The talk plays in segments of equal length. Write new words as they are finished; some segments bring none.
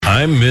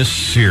I'm Miss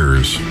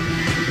Sears.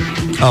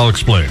 I'll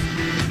explain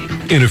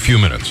in a few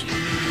minutes.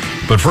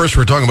 But first,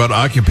 we're talking about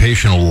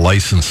occupational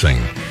licensing,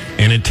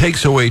 and it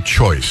takes away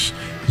choice.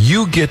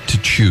 You get to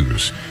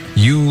choose.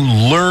 You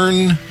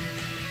learn,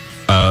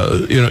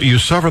 you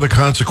suffer the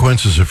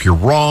consequences if you're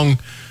wrong,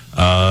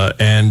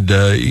 and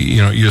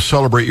you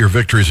celebrate your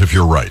victories if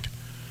you're right.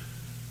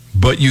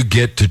 But you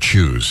get to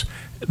choose.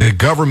 The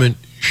government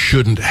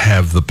shouldn't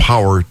have the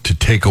power to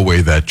take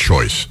away that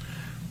choice.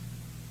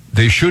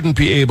 They shouldn't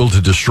be able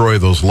to destroy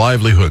those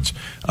livelihoods.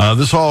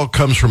 This all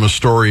comes from a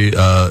story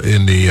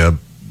in the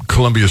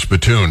Columbia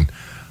Spittoon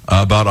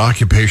about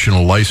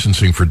occupational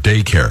licensing for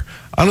daycare.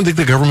 I don't think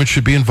the government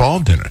should be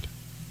involved in it.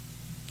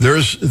 There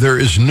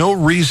is no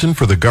reason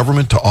for the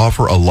government to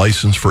offer a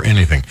license for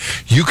anything.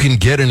 You can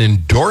get an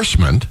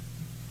endorsement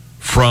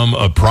from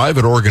a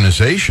private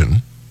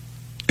organization,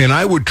 and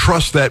I would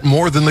trust that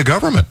more than the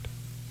government.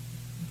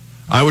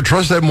 I would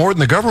trust that more than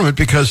the government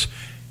because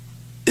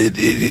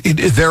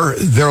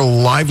their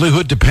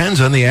livelihood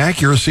depends on the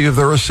accuracy of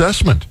their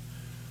assessment.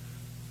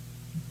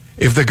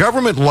 If the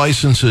government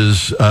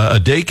licenses a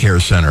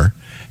daycare center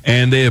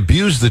and they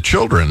abuse the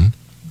children,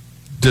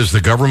 does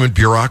the government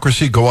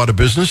bureaucracy go out of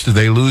business? Do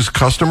they lose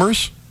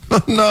customers?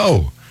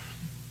 No.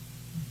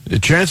 The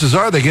chances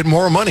are they get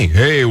more money.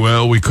 Hey,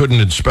 well, we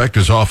couldn't inspect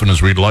as often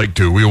as we'd like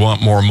to. We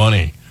want more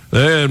money.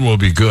 Then we'll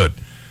be good.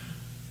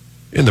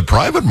 In the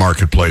private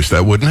marketplace,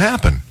 that wouldn't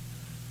happen.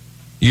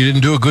 You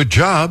didn't do a good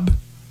job.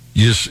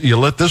 You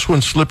let this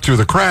one slip through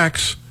the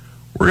cracks.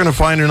 We're going to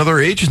find another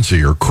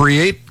agency or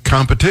create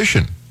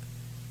competition.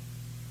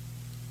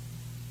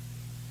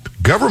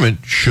 Government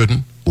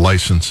shouldn't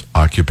license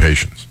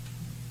occupations.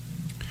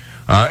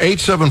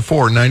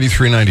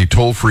 874-9390,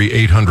 toll-free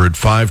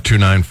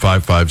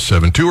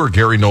 800-529-5572 or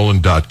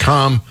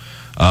GaryNolan.com.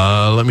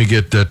 Let me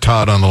get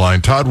Todd on the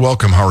line. Todd,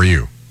 welcome. How are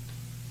you?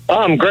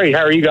 I'm great.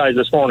 How are you guys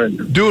this morning?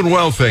 Doing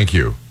well, thank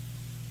you.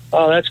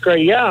 Oh, that's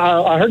great. Yeah,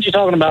 I heard you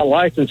talking about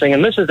licensing,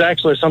 and this is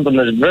actually something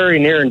that's very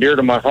near and dear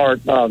to my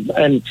heart.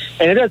 And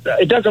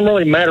it doesn't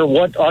really matter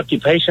what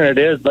occupation it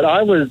is, but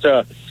I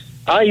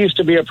used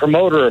to be a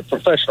promoter of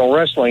professional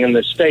wrestling in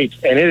the state,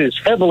 and it is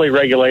heavily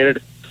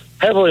regulated,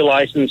 heavily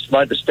licensed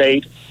by the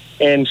state,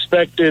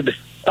 inspected,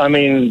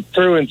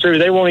 through and through.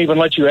 They won't even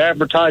let you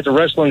advertise a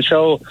wrestling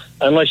show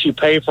unless you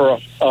pay for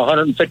a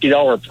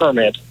 $150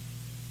 permit.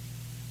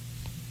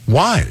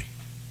 Why?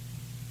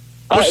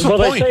 What's the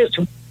point?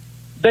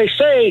 They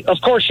say, of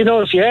course,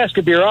 if you ask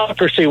a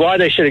bureaucracy why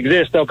they should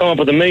exist, they'll come up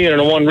with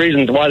 1,000,001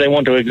 reasons why they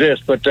want to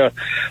exist. But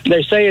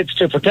they say it's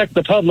to protect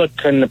the public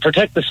and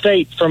protect the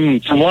state from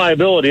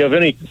liability of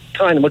any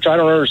kind, which I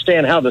don't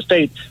understand how the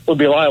state would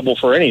be liable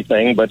for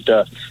anything. But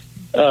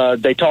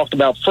they talked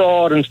about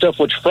fraud and stuff,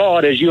 which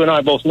fraud, as you and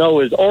I both know,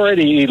 is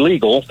already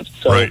illegal.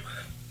 So, right.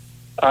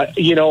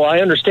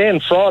 I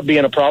understand fraud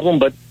being a problem,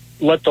 but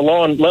let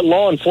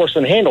law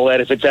enforcement handle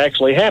that if it's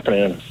actually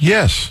happening.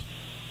 Yes.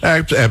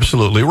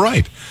 Absolutely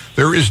right.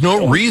 There is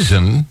no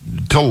reason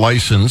to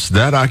license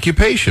that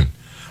occupation.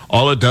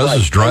 All it does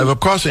is drive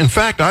up costs. In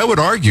fact, I would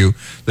argue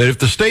that if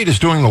the state is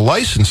doing the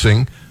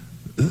licensing,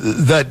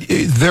 that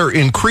they're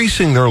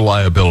increasing their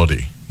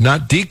liability,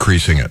 not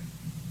decreasing it.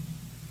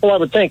 Well, I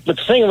would think. But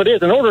the thing of it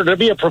is, in order to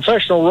be a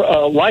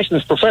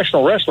licensed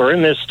professional wrestler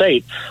in this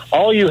state,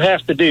 all you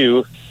have to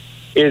do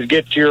is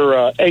get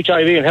your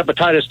HIV and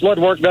hepatitis blood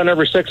work done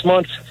every 6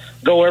 months,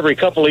 go every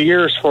couple of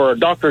years for a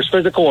doctor's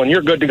physical, and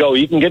you're good to go.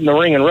 You can get in the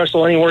ring and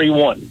wrestle anywhere you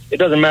want. It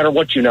doesn't matter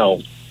what you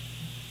know.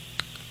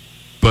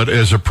 But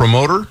as a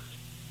promoter?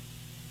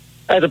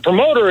 As a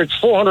promoter, it's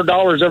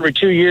 $400 every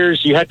 2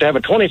 years. You have to have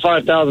a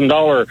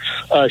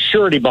 $25,000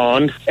 surety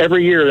bond.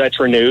 Every year that's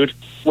renewed,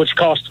 which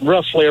costs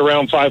roughly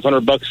around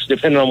 $500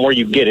 depending on where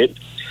you get it.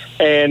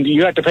 And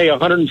you have to pay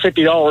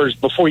 $150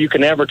 before you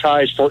can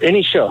advertise for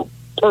any show,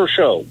 per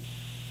show.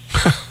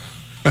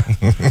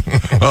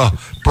 Well,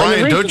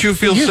 Brian, don't you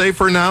feel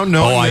safer now?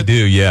 I do,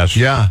 yes.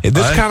 Yeah.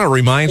 This kind of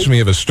reminds me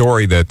of a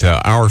story that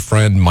our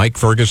friend Mike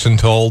Ferguson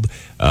told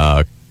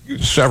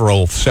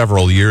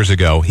several years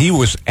ago. He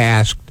was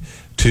asked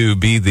to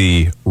be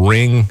the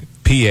ring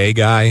PA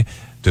guy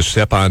to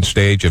step on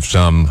stage of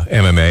some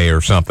MMA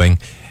or something,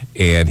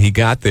 and he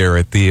got there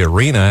at the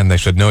arena, and they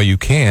said, no, you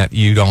can't.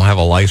 You don't have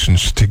a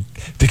license to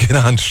get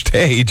on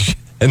stage.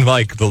 And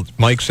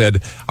Mike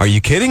said, are you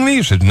kidding me?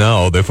 He said,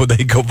 no, they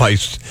go by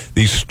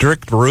these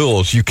strict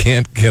rules. You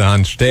can't get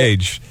on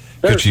stage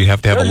because you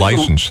have to have a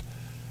license.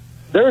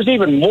 There's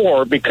even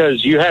more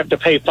because you have to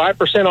pay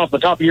 5% off the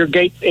top of your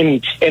gate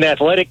in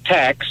athletic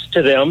tax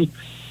to them.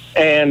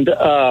 And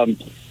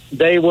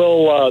they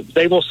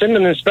will send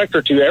an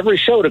inspector to every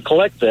show to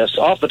collect this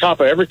off the top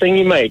of everything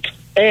you make.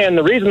 And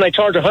the reason they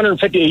charge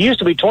 $150, it used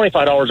to be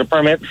 $25 a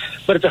permit,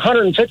 but it's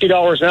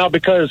 $150 now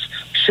because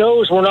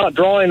shows were not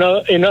drawing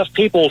enough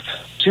people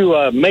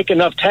to make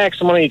enough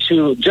tax money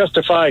to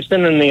justify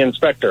sending the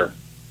inspector.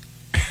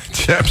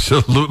 It's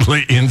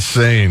absolutely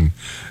insane.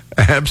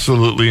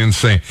 Absolutely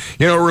insane.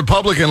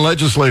 Republican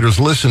legislators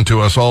listen to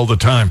us all the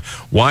time.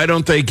 Why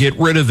don't they get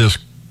rid of this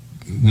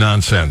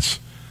nonsense?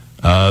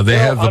 They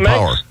have the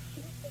power.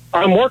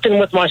 I'm working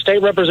with my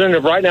state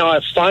representative right now. I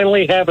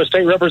finally have a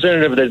state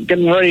representative that's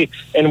getting ready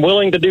and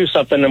willing to do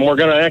something, and we're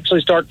going to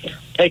actually start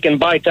taking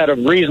bites out of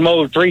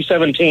Reesmo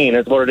 317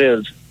 is what it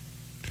is.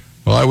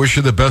 Well, I wish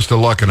you the best of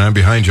luck, and I'm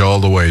behind you all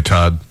the way,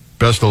 Todd.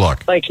 Best of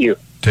luck. Thank you.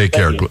 Take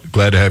care.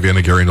 Glad to have you on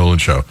the Gary Nolan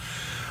Show.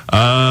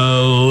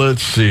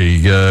 Let's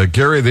see.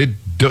 Gary,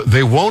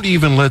 they won't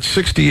even let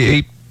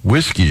 68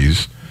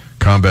 whiskeys,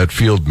 combat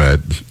field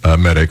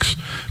medics,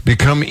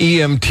 become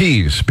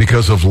EMTs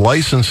because of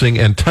licensing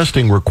and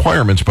testing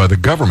requirements by the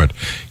government.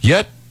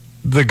 Yet,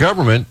 the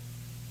government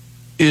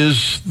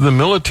is the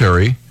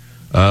military.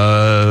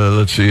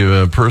 Puts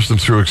them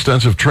through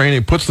extensive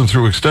training,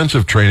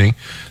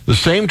 the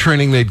same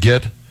training they'd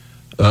get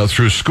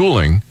through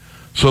schooling,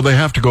 so they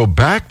have to go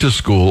back to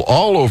school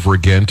all over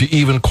again to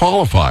even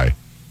qualify.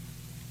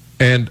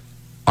 And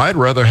I'd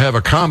rather have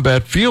a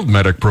combat field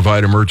medic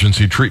provide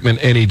emergency treatment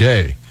any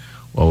day.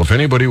 Well, if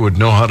anybody would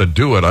know how to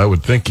do it, I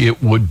would think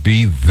it would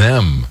be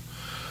them.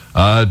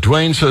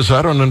 Dwayne says,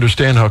 I don't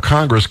understand how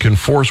Congress can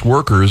force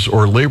workers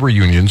or labor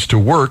unions to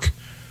work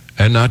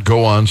and not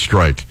go on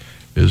strike.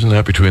 Isn't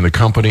that between the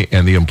company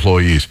and the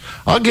employees?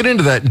 I'll get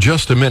into that in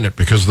just a minute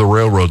because of the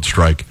railroad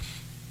strike.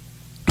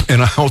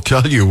 And I'll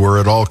tell you where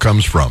it all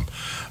comes from.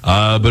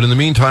 But in the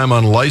meantime,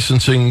 on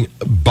licensing,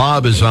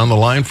 Bob is on the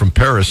line from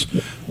Paris.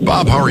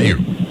 Bob, how are you?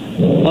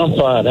 I'm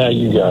fine. How are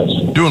you guys?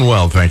 Doing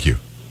well, thank you.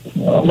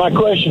 My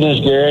question is,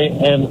 Gary,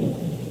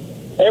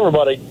 and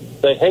everybody,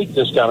 they hate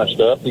this kind of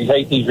stuff. They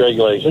hate these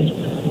regulations.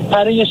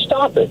 How do you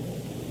stop it?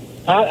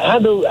 How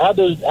do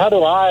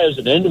I, as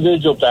an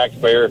individual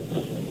taxpayer,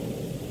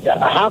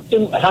 how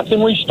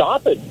can we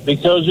stop it?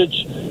 Because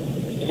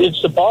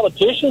it's the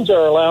politicians that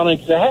are allowing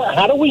it.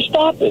 How do we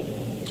stop it?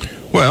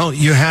 Well,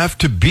 you have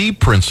to be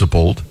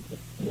principled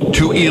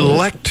to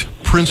elect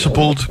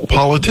principled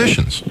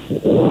politicians.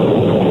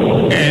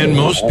 And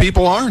most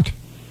people aren't.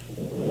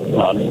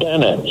 I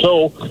understand that.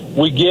 So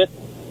we get,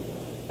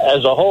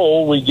 as a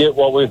whole, we get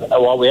what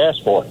we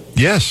asked for.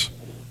 Yes,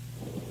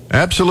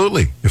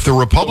 absolutely. If the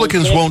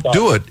Republicans won't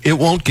do it, it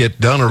won't get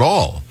done at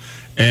all.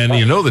 And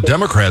you know the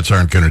Democrats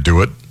aren't going to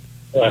do it.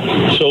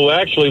 So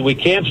actually, we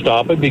can't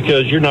stop it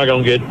because you're not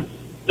going to get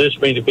this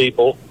many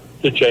people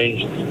to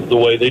change the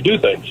way they do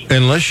things.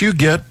 Unless you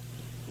get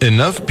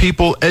enough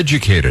people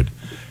educated.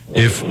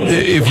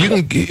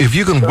 If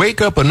you can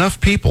wake up enough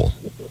people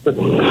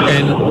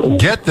and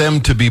get them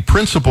to be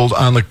principled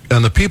on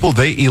the people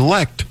they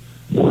elect,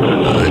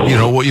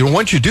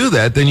 once you do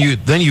that, then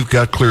you've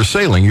got clear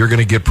sailing. You're going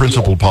to get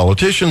principled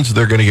politicians.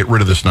 They're going to get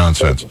rid of this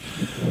nonsense.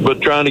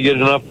 But trying to get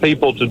enough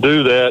people to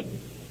do that,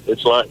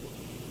 it's like,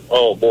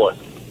 oh boy.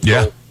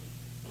 Yeah.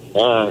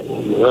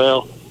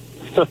 Well.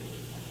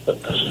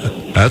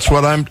 That's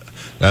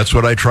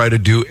what I try to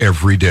do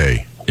every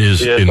day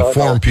is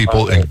inform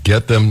people and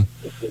get them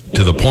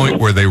to the point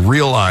where they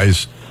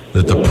realize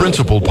that the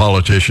principled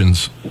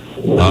politicians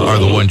are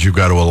the ones you've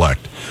got to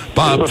elect.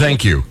 Bob,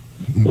 thank you.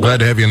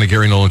 Glad to have you on the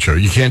Gary Nolan Show.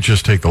 You can't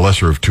just take the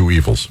lesser of two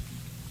evils.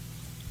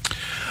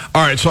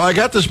 All right, so I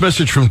got this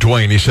message from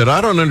Dwayne. He said, I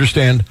don't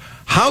understand,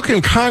 how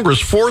can Congress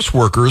force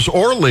workers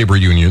or labor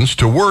unions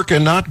to work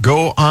and not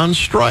go on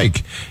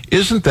strike?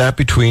 Isn't that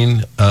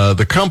between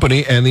the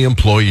company and the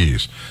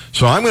employees?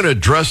 So I'm going to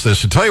address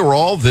this and tell you where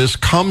all this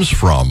comes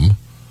from,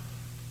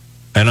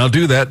 and I'll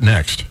do that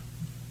next.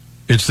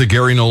 It's the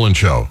Gary Nolan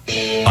Show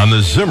on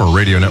the Zimmer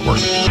Radio Network.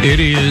 It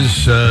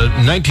is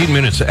 19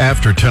 minutes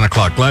after 10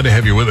 o'clock. Glad to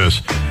have you with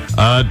us.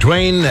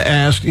 Dwayne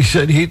asked, he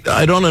said,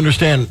 I don't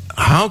understand,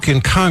 how can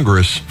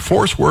Congress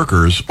force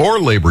workers or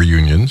labor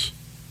unions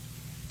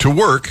to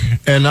work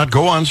and not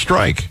go on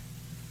strike?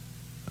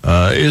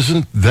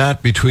 Isn't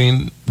that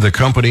between the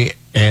company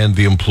and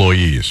the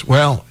employees?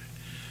 Well,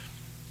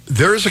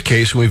 there is a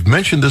case, and we've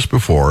mentioned this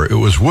before. It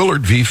was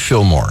Willard v.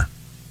 Fillmore,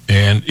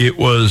 and it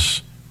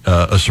was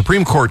a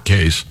Supreme Court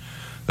case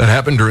that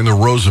happened during the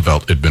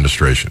Roosevelt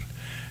administration,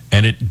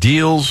 and it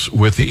deals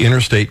with the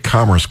Interstate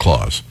Commerce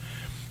Clause.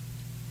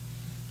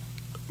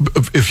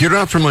 If you're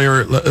not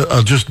familiar,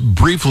 I'll just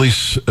briefly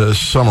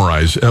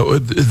summarize.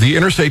 The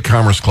Interstate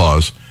Commerce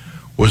Clause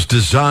was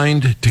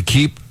designed to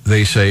keep,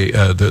 they say,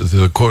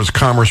 the quote is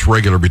commerce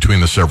regular between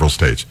the several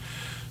states.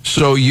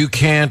 So you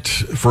can't,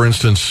 for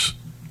instance,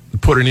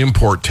 put an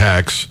import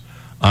tax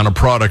on a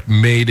product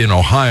made in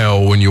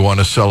Ohio when you want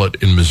to sell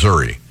it in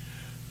Missouri.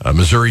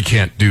 Missouri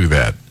can't do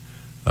that.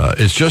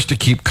 It's just to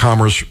keep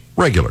commerce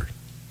regular.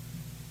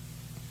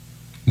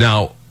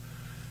 Now,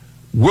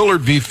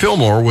 Willard v.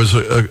 Fillmore was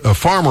a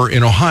farmer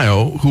in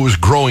Ohio who was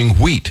growing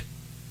wheat.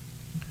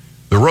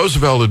 The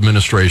Roosevelt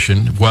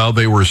administration, while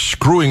they were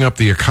screwing up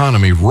the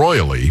economy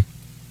royally,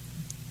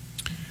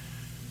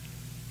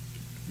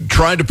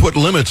 tried to put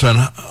limits on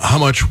how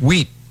much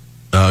wheat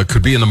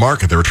could be in the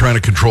market. They were trying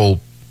to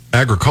control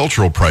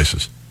agricultural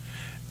prices.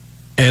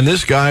 And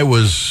this guy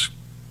was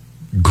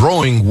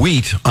growing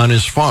wheat on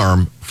his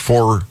farm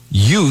for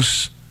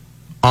use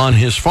on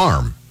his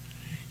farm.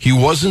 He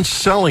wasn't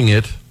selling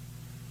it.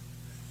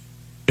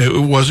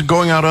 It wasn't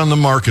going out on the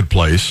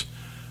marketplace.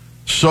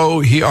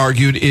 So he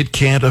argued it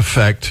can't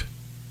affect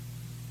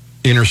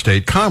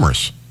interstate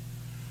commerce.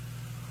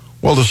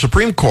 Well, the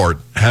Supreme Court,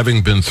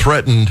 having been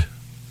threatened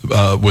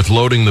with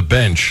loading the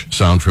bench,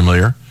 sound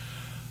familiar,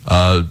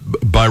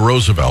 by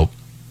Roosevelt,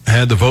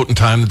 had the vote in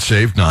time that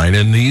saved 9,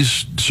 and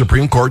these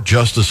Supreme Court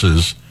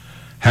justices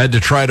had to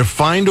try to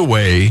find a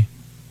way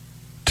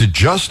to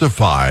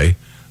justify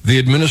the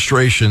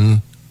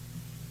administration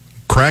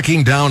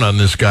cracking down on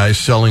this guy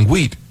selling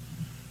wheat.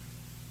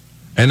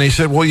 And they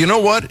said, well, you know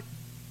what?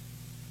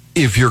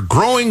 If you're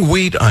growing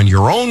wheat on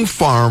your own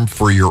farm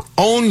for your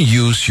own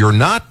use, you're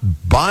not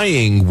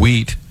buying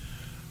wheat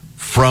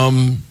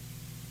from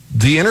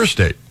the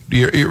interstate.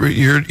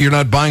 You're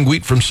not buying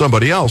wheat from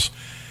somebody else.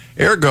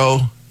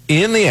 Ergo,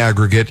 in the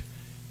aggregate,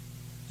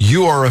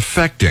 you are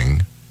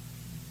affecting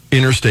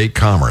interstate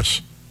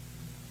commerce.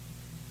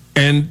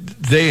 And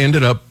they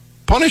ended up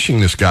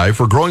punishing this guy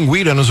for growing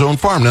wheat on his own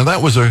farm. Now,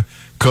 that was a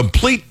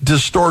complete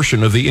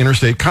distortion of the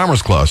Interstate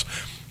Commerce Clause.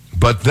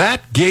 But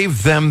that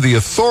gave them the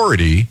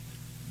authority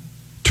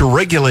to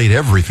regulate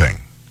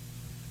everything,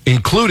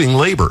 including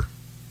labor.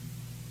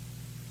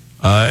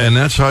 And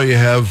that's how you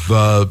have,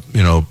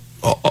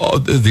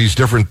 these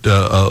different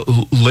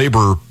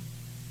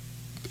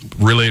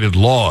labor-related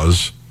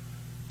laws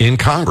in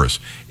Congress.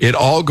 It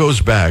all goes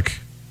back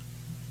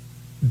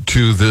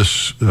to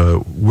this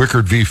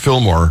Wickard v.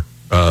 Fillmore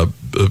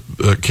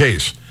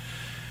case.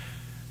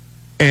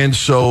 And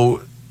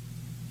so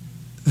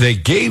they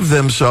gave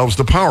themselves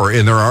the power.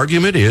 And their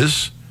argument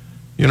is,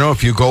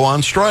 if you go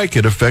on strike,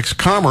 it affects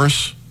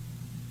commerce.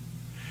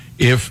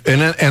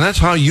 And that's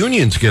how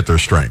unions get their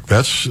strength.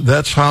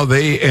 That's how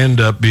they end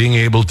up being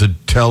able to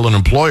tell an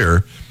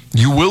employer,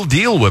 you will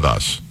deal with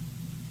us.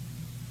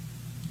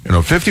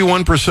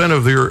 51%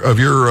 of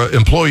your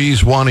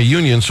employees want a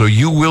union, so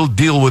you will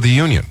deal with a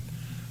union.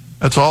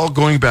 That's all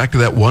going back to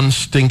that one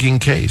stinking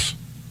case,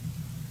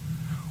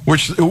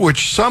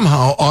 which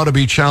somehow ought to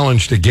be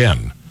challenged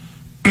again.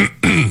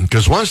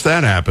 Because once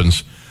that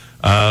happens,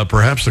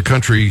 perhaps the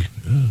country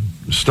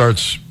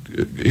starts,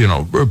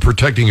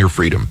 protecting your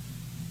freedom.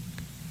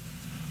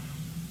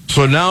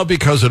 So now,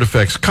 because it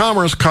affects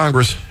commerce,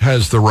 Congress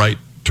has the right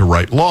to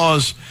write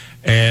laws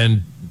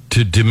and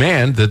to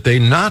demand that they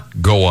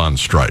not go on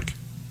strike.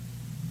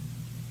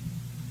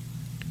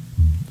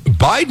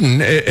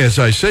 Biden, as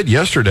I said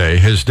yesterday,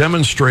 has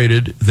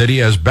demonstrated that he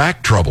has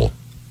back trouble.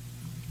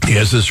 He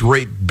has this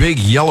great big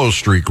yellow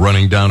streak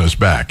running down his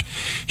back.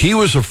 He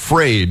was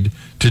afraid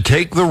to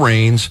take the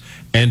reins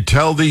and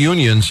tell the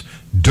unions,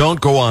 don't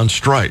go on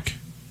strike.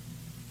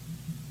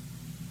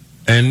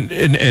 And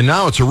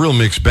now it's a real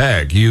mixed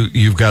bag.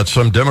 You've got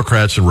some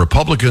Democrats and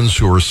Republicans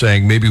who are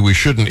saying maybe we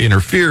shouldn't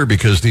interfere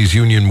because these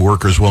union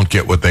workers won't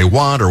get what they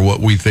want or what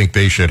we think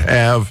they should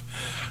have.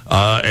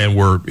 And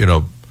we're,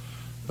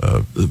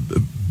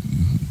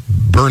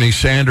 Bernie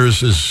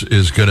Sanders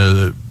is going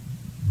to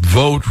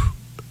vote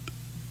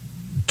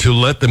to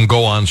let them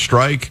go on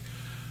strike.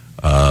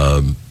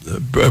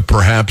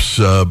 Perhaps,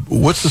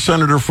 what's the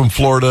senator from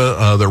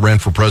Florida that ran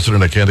for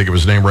president? I can't think of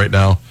his name right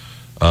now.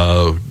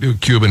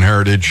 Cuban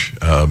heritage.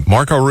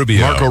 Marco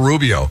Rubio. Marco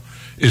Rubio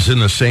is in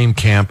the same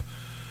camp.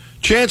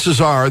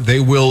 Chances are they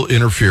will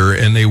interfere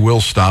and they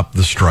will stop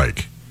the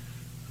strike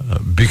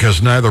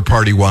because neither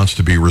party wants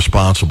to be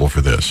responsible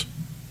for this.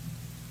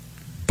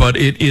 But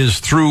it is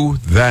through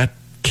that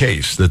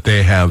case that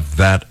they have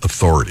that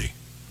authority.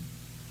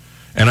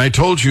 And I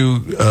told you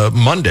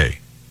Monday,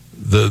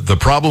 the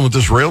problem with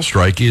this rail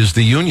strike is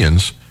the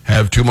unions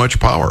have too much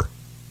power.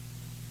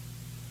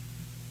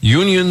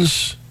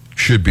 Unions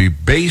should be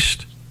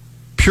based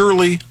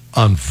purely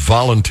on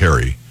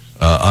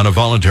on a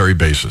voluntary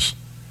basis.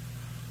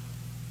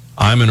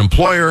 I'm an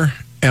employer,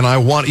 and I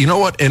want,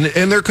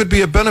 and there could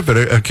be a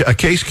benefit. A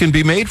case can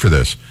be made for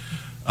this.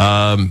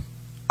 I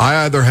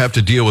either have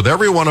to deal with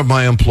every one of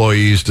my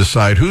employees,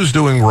 decide who's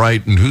doing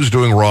right and who's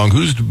doing wrong,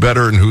 who's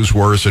better and who's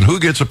worse, and who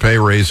gets a pay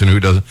raise and who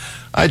doesn't.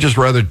 I just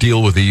rather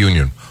deal with the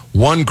union.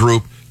 One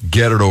group,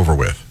 get it over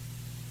with.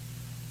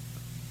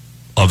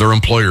 Other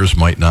employers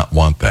might not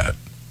want that.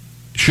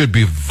 Should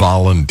be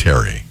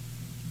voluntary.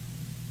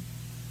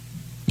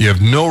 You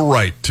have no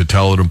right to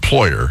tell an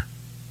employer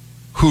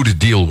who to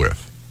deal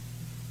with.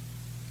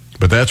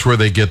 But that's where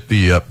they get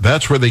the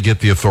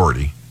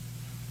authority.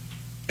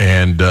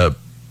 And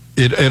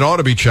it ought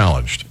to be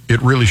challenged.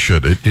 It really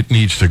should. It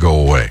needs to go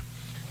away.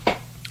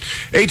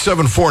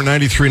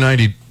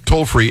 874-9390,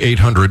 toll free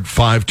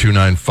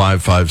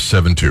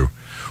 800-529-5572.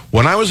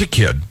 When I was a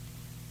kid,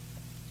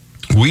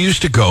 we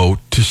used to go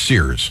to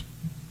Sears.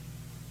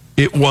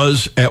 It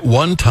was, at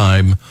one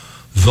time,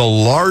 the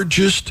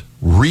largest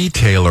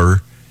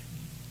retailer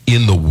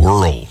in the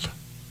world.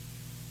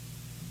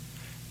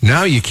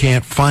 Now you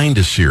can't find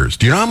a Sears.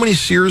 Do you know how many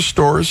Sears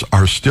stores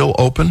are still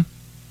open?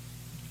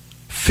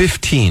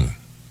 15.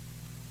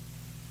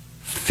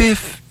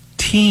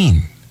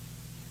 15.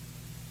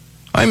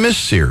 I miss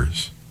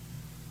Sears.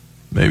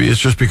 Maybe it's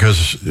just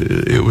because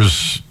it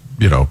was,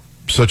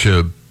 such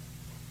an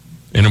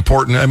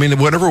important,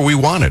 whatever we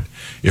wanted.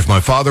 If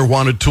my father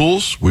wanted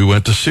tools, we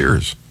went to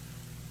Sears.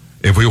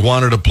 If we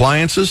wanted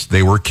appliances,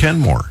 they were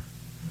Kenmore.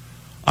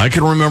 I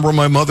can remember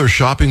my mother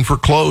shopping for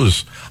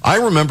clothes. I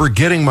remember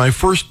getting my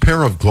first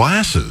pair of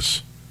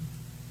glasses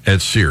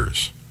at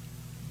Sears.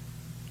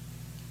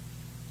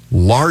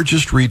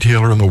 Largest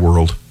retailer in the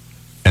world,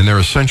 and they're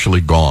essentially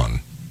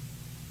gone.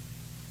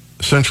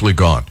 Essentially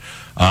gone.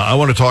 I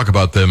want to talk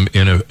about them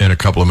in a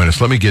couple of minutes.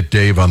 Let me get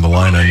Dave on the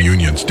line on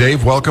unions.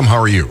 Dave, welcome. How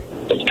are you?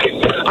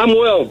 I'm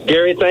well,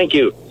 Gary. Thank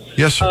you.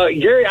 Yes, sir.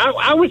 Gary,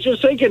 I was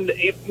just thinking,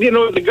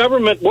 the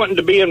government wanting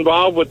to be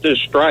involved with this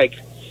strike.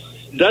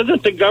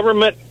 Doesn't the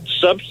government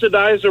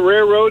subsidize the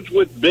railroads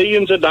with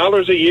billions of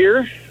dollars a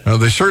year?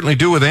 They certainly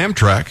do with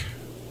Amtrak.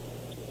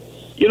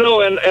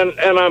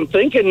 And I'm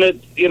thinking that,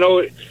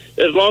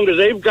 as long as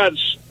they've got,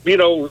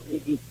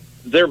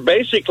 they're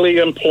basically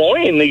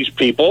employing these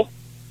people.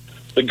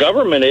 The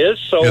government is.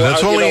 So,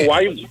 that's only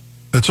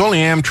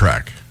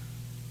Amtrak.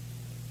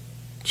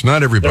 It's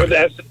not everybody.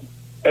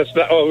 That's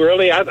not. Oh,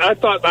 really? I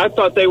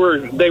thought they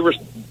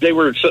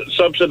were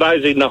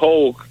subsidizing the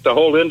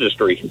whole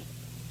industry.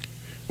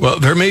 Well,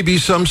 there may be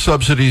some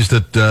subsidies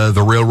that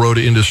the railroad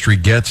industry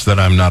gets that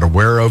I'm not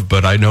aware of,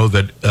 but I know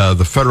that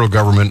the federal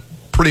government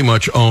pretty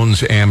much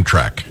owns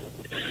Amtrak.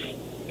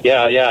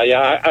 Yeah.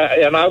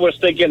 And I was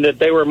thinking that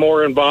they were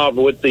more involved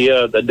with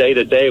the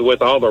day-to-day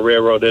with all the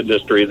railroad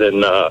industry than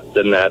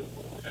that.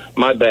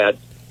 My bad.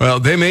 Well,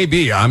 they may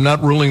be. I'm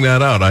not ruling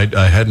that out.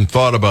 I hadn't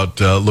thought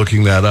about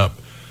looking that up,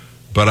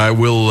 but I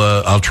will.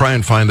 I'll try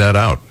and find that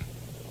out.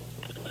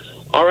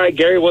 All right,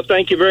 Gary. Well,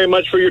 thank you very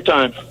much for your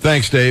time.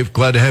 Thanks, Dave.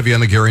 Glad to have you on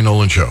the Gary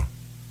Nolan Show.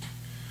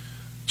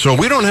 So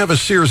we don't have a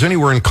Sears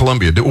anywhere in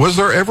Columbia. Was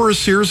there ever a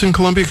Sears in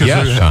Columbia?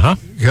 Yes,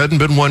 there hadn't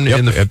been one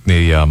at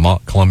the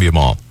Columbia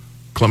Mall.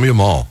 Columbia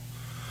Mall.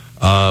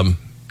 I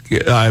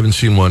haven't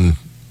seen one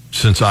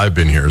since I've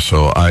been here,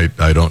 so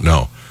I don't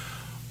know.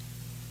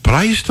 But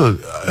I used to.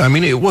 I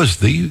mean, it was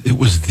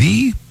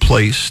the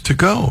place to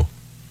go.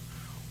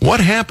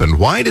 What happened?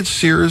 Why did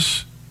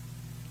Sears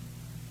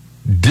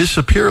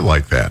disappear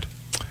like that?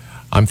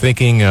 I'm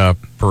thinking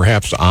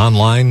perhaps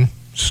online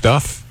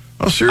stuff.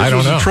 Well, Sears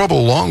was in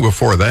trouble long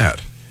before that.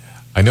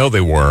 I know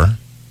they were,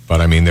 but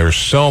I mean, there's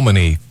so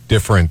many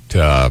different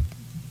large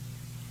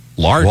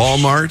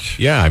Walmart.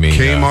 Yeah, I mean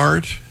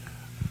Kmart,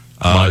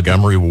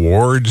 Montgomery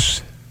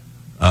Ward's.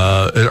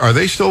 Are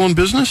they still in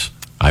business?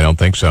 I don't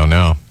think so.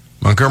 No.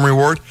 Montgomery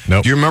Ward.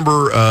 Nope. Do you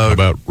remember How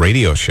about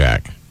Radio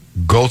Shack?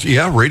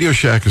 Yeah, Radio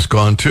Shack is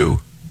gone too.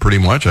 Pretty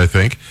much, I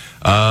think.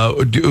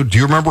 Do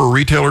you remember a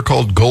retailer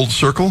called Gold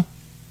Circle?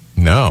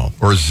 No.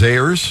 Or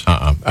Zayres?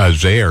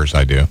 Zayres,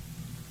 I do.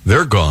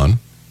 They're gone.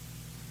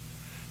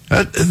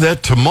 That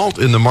tumult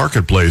in the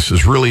marketplace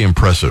is really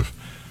impressive.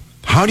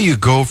 How do you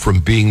go from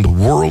being the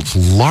world's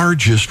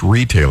largest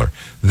retailer?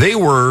 They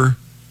were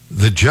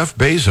the Jeff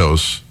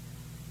Bezos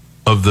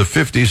of the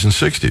 50s and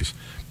 60s.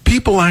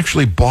 People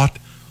actually bought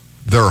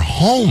their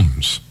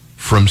homes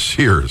from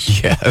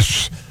Sears.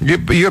 Yes.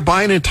 You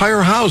buy an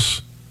entire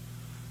house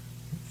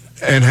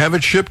and have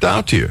it shipped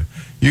out to you.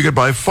 You could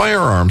buy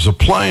firearms,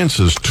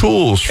 appliances,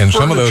 tools, and furniture.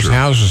 Some of those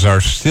houses are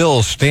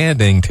still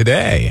standing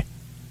today.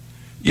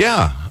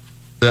 Yeah.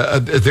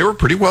 They were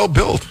pretty well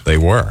built. They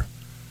were.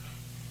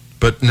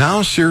 But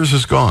now Sears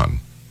is gone.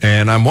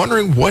 And I'm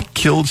wondering what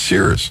killed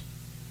Sears.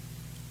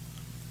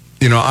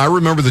 I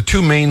remember the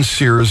two main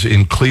Sears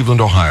in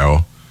Cleveland,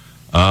 Ohio,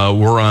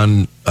 were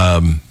on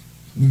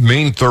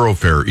main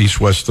thoroughfare,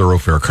 east-west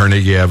thoroughfare,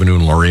 Carnegie Avenue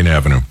and Lorraine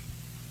Avenue.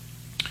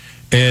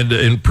 And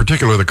in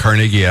particular, the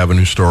Carnegie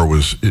Avenue store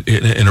was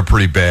in a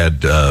pretty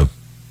bad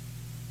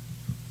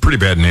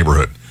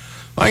neighborhood.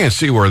 I can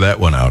see where that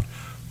went out.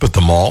 But the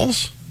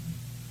malls,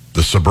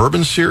 the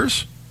suburban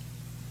Sears,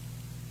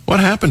 what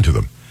happened to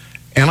them?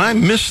 And I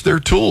miss their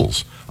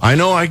tools. I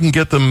know I can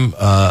get them,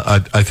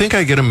 I think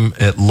I get them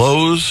at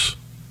Lowe's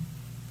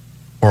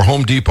or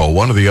Home Depot,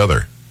 one or the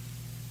other.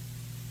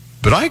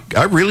 But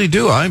I really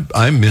do.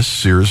 I miss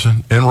Sears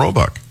and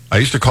Roebuck. I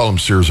used to call them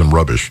Sears and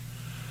Rubbish.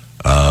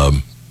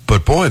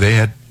 But boy, they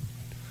had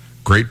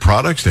great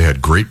products. They had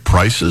great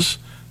prices.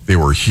 They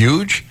were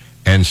huge.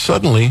 And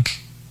suddenly,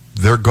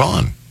 they're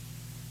gone.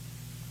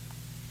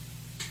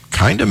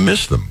 Kind of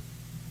miss them.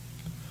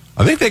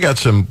 I think they got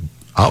some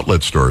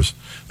outlet stores.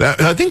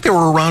 I think they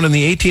were around in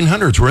the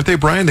 1800s, weren't they,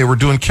 Brian? They were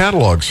doing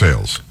catalog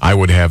sales. I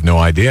would have no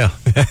idea.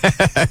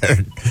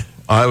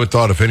 I would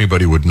thought if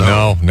anybody would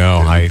know,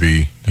 it would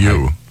be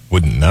you. I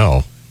wouldn't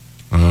know.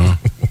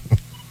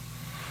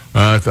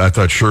 I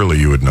thought surely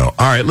you would know.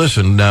 All right,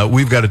 listen,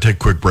 we've got to take a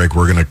quick break.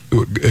 We're going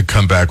to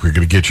come back. We're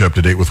going to get you up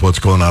to date with what's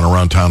going on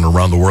around town and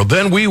around the world.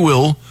 Then we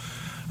will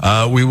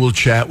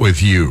chat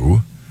with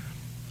you.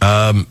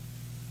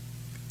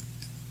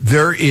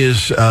 There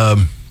is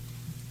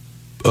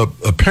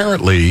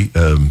apparently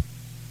a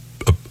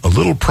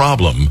little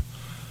problem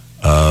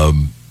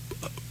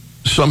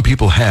some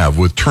people have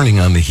with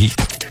turning on the heat.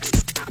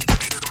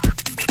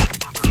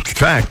 In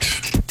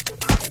fact,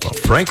 well,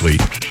 frankly,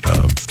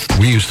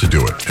 we used to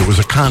do it. It was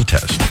a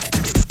contest.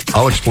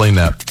 I'll explain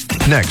that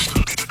next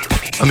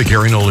on the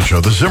Gary Nolan Show,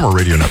 the Zimmer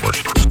Radio Network.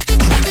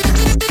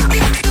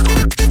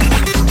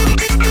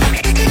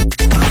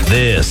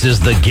 This is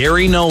the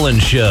Gary Nolan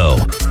Show.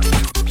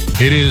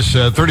 It is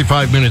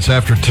 35 minutes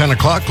after 10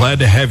 o'clock. Glad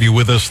to have you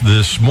with us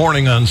this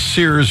morning on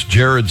Sears.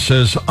 Jared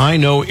says, I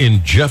know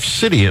in Jeff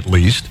City at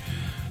least,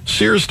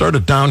 Sears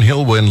started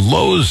downhill when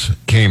Lowe's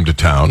came to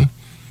town.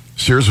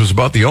 Sears was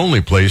about the only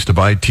place to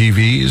buy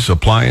TVs,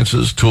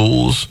 appliances,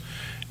 tools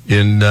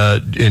in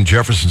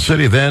Jefferson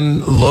City.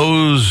 Then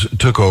Lowe's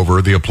took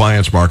over the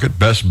appliance market.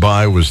 Best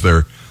Buy was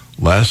their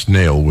last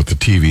nail with the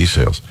TV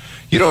sales.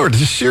 You know, at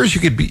Sears,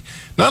 you could be,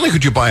 not only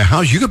could you buy a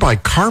house, you could buy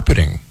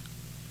carpeting.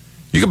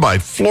 You could buy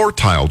floor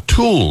tile,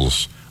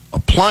 tools,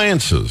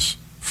 appliances,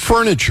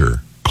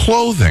 furniture,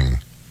 clothing.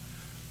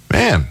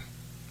 Man,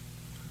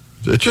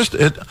 it's just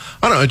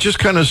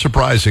kind of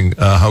surprising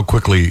how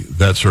quickly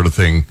that sort of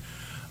thing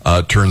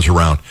turns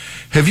around.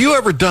 Have you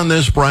ever done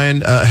this,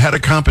 Brian? Had a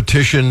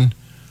competition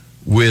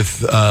with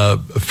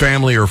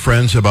family or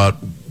friends about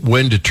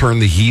when to turn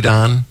the heat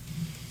on?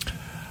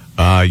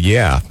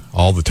 Yeah,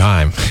 all the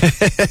time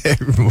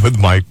with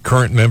my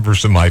current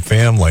members of my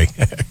family.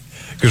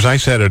 Because I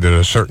set it at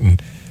a certain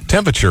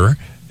temperature,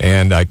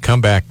 and I come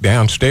back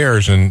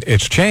downstairs, and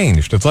it's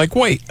changed. It's like,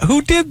 wait,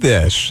 who did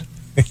this?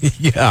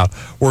 Yeah,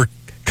 we're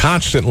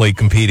constantly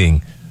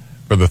competing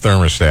for the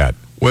thermostat.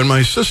 When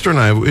my sister and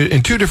I,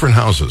 in two different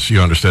houses,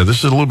 you understand, this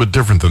is a little bit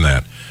different than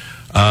that.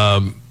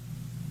 I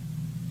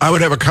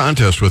would have a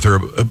contest with her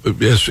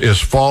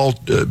as fall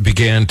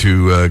began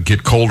to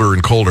get colder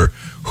and colder.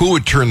 Who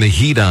would turn the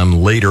heat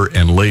on later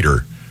and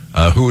later?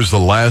 Who was the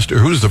last, or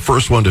who's the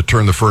first one to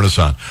turn the furnace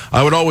on?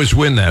 I would always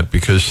win that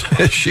because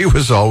she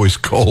was always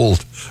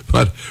cold,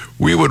 but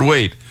we would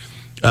wait.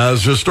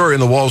 There's a story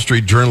in the Wall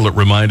Street Journal that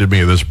reminded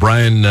me of this.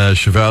 Brian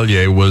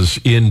Chevalier was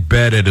in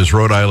bed at his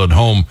Rhode Island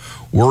home,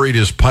 worried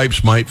his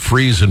pipes might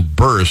freeze and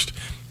burst.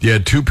 He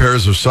had 2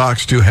 pairs of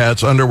socks, 2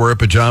 hats, underwear,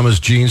 pajamas,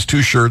 jeans,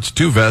 2 shirts,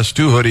 2 vests,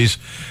 2 hoodies,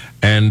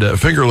 and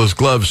fingerless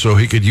gloves so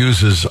he could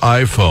use his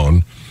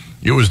iPhone.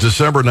 It was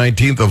December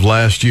 19th of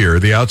last year.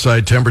 The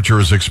outside temperature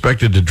was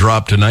expected to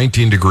drop to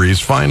 19 degrees.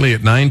 Finally,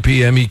 at 9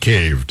 p.m., he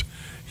caved.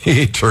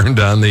 He turned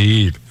on the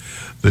heat.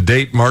 The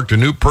date marked a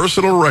new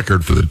personal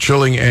record for the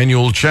chilling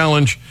annual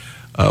challenge,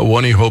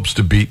 one he hopes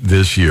to beat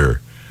this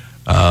year.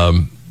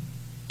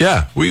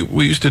 Yeah, we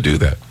used to do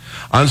that.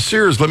 On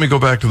Sears, let me go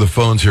back to the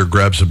phones here,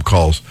 grab some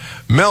calls.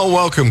 Mel,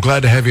 welcome.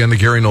 Glad to have you on the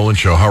Gary Nolan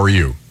Show. How are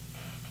you?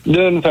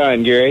 Doing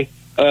fine, Gary.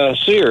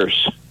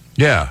 Sears.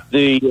 Yeah.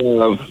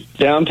 The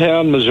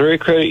downtown Missouri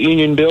Credit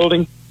Union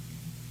building,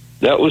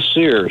 that was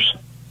Sears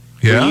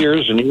for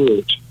years and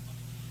years.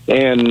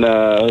 And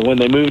when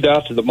they moved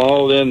out to the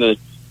mall, then it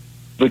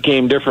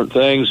became different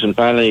things, and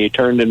finally it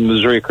turned into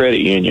Missouri Credit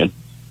Union.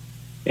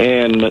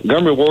 And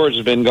Montgomery Ward's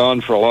has been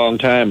gone for a long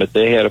time, but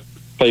they had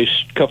a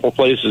couple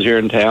places here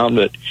in town.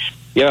 But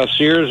yeah,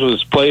 Sears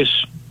was a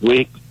place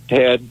we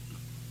had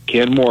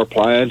Kenmore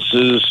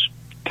appliances,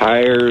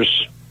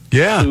 tires,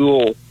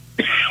 tool.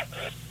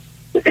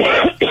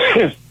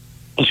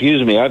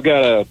 Excuse me.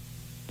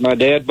 My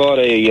dad bought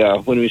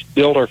when we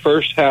built our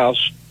first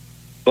house,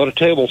 bought a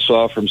table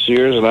saw from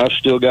Sears, and I've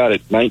still got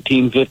it,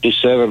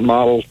 1957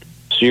 model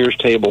Sears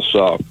table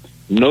saw.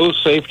 No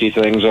safety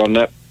things on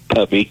that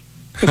puppy.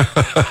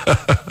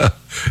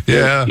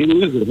 Yeah. You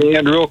lose the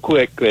hand real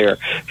quick there.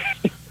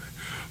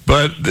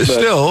 But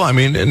still, I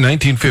mean, in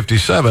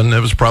 1957, it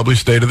was probably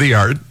state of the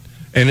art,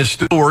 and it's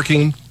still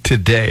working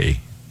today.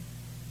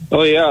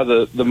 Oh, yeah,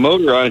 the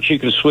motor on it, you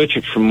can switch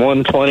it from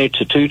 120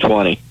 to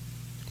 220.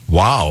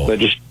 Wow. By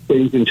just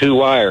changing 2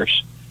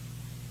 wires.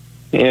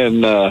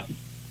 And,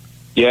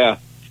 yeah.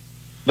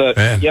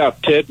 But, yeah,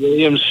 Ted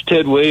Williams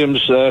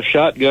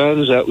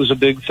shotguns, that was a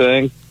big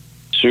thing.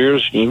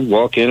 Sears, you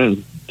walk in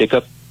and pick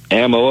up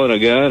ammo and a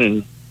gun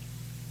and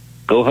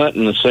go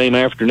hunting the same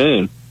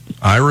afternoon.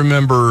 I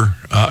remember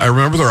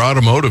their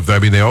automotive. I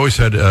mean, they always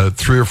had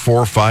 3 or 4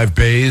 or 5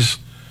 bays.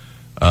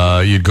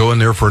 You'd go in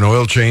there for an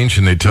oil change,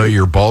 and they'd tell you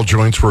your ball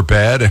joints were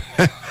bad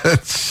and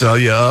sell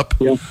you up.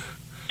 Yeah.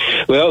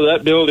 Well,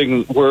 that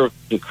building where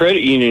the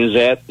credit union is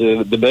at,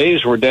 the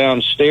bays were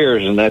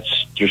downstairs, and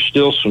there's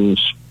still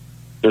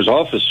there's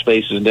office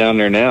spaces down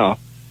there now.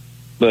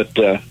 But,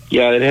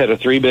 yeah, it had a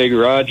 3-bay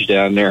garage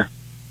down there.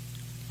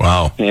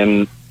 Wow.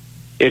 And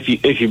if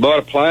you bought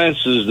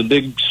appliances, the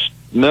big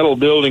metal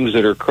buildings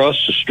that are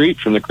across the street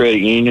from the credit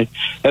union,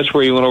 that's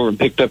where you went over and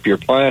picked up your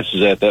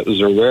appliances at. That was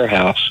their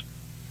warehouse.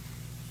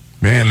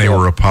 Man, they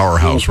were a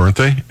powerhouse, weren't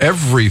they?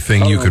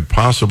 Everything you could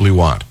possibly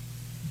want.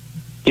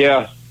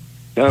 Yeah.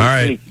 All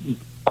right.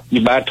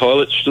 You buy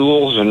toilet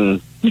stools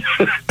and...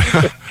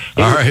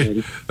 All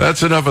right.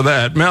 That's enough of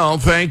that. Mel,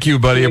 thank you,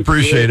 buddy.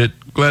 Appreciate it.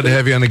 Glad to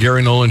have you on the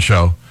Gary Nolan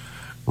Show.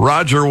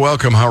 Roger,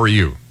 welcome. How are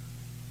you?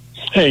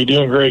 Hey,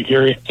 doing great,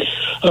 Gary.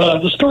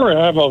 The story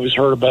I've always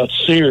heard about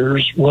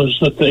Sears was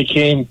that they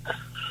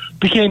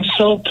became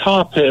so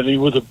top-heavy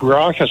with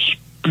the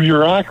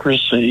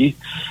bureaucracy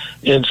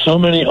and so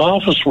many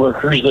office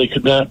workers they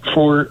could not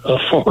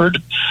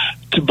afford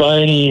to buy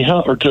any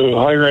help or to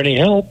hire any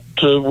help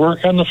to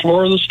work on the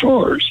floor of the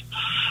stores.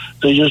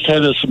 They just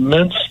had this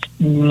immense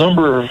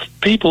number of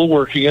people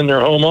working in their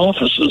home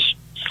offices.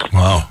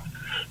 Wow.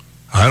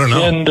 I don't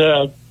know.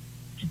 And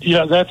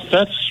yeah,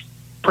 that's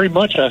pretty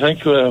much, I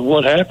think,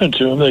 what happened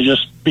to them. They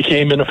just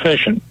became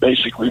inefficient,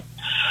 basically.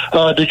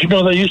 Did you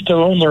know they used to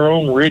own their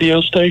own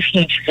radio station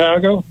in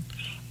Chicago?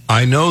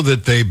 I know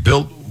that they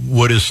built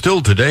what is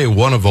still today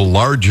one of the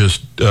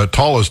largest,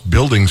 tallest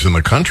buildings in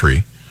the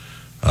country,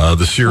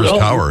 the Sears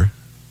Tower.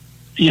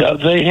 Yeah,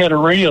 they had a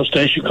radio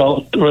station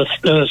called, and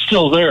it's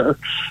still there,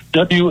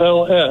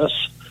 WLS,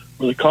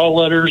 with the call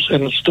letters,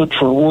 and it stood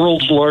for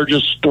World's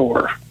Largest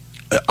Store.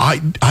 I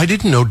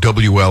didn't know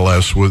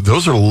WLS was.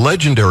 Those are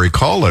legendary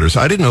call letters.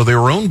 I didn't know they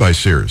were owned by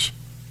Sears.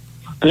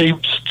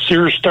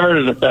 Sears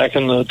started it back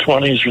in the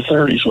 20s or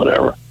 30s,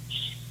 whatever.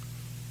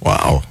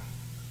 Wow.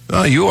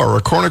 You are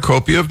a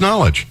cornucopia of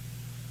knowledge.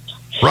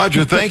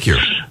 Roger, thank you.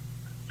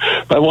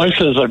 My wife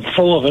says I'm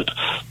full of it.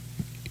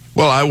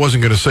 Well, I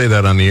wasn't going to say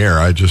that on the air.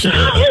 I just...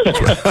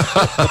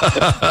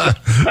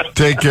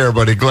 Take care,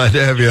 buddy. Glad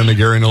to have you on the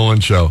Gary Nolan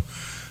Show.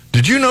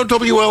 Did you know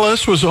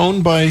WLS was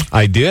owned by...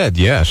 I did,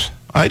 yes.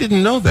 I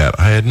didn't know that.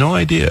 I had no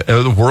idea.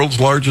 The world's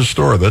largest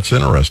store. That's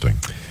interesting.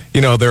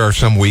 You know, there are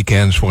some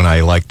weekends when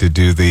I like to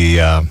do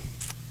the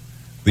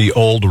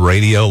old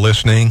radio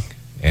listening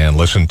and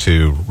listen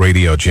to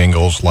radio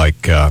jingles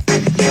like...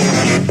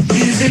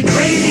 Music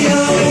Radio,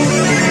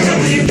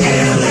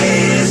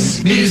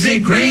 WLS.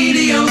 Music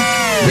Radio,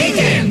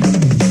 Weekend.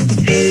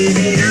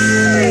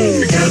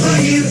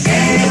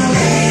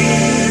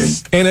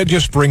 WLS. And it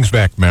just brings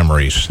back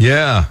memories.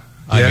 Yeah.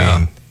 I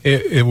mean,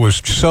 it was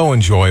so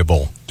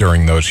enjoyable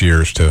during those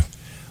years to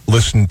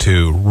listen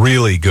to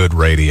really good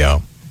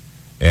radio,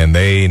 and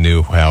they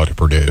knew how to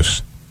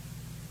produce.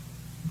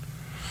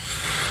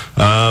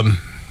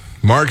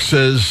 Mark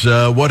says,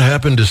 what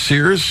happened to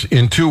Sears?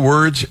 In 2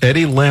 words,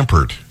 Eddie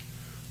Lampert.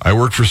 I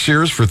worked for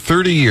Sears for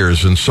 30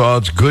 years and saw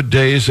its good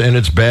days and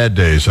its bad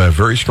days. I have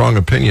very strong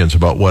opinions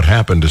about what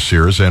happened to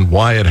Sears and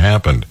why it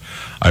happened.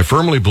 I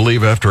firmly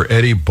believe after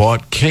Eddie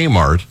bought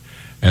Kmart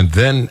and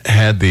then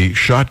had the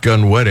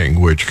shotgun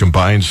wedding, which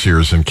combined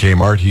Sears and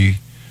Kmart, he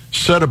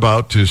set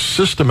about to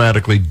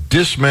systematically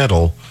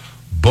dismantle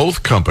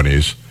both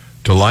companies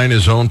to line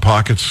his own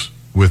pockets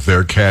with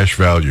their cash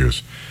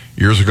values.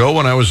 Years ago,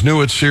 when I was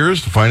new at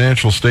Sears, the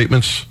financial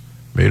statements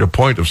made a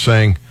point of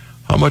saying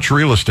how much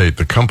real estate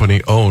the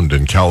company owned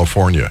in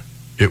California.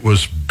 It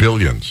was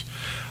billions.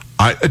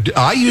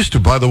 I used to,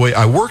 by the way,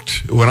 I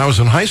worked, when I was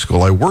in high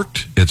school, I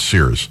worked at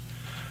Sears.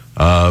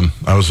 I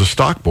was a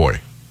stock boy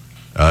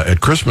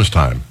at Christmas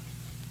time.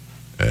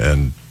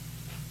 And,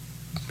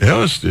 it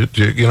was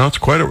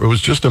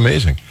just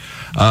amazing.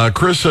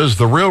 Chris says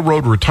the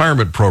Railroad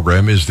Retirement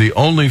Program is the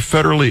only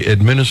federally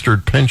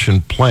administered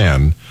pension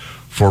plan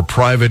for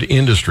private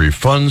industry.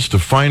 Funds to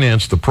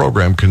finance the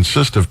program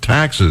consist of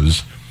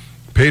taxes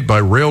paid by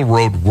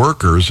railroad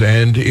workers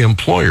and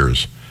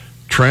employers,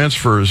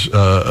 transfers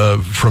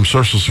from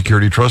Social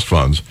Security trust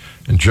funds,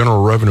 and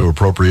general revenue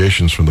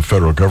appropriations from the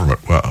federal government.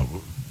 Well,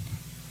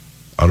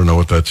 I don't know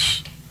what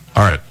that's...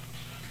 All right.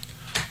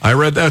 I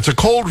read that's a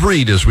cold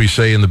read, as we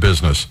say in the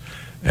business,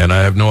 and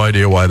I have no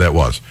idea why that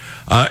was.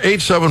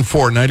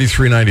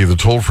 874-9390, the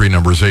toll-free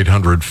number is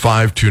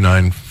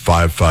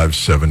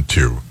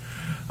 800-529-5572.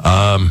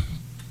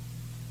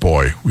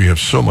 Boy, we have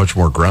so much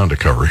more ground to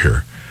cover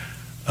here.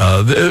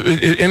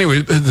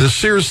 Anyway, the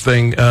Sears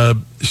thing,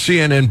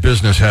 CNN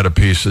Business had a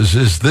piece.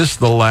 Is this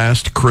the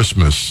last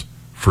Christmas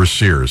for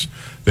Sears?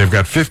 They've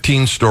got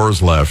 15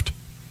 stores left,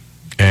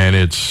 and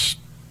it's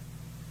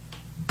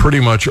pretty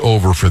much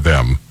over for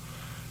them.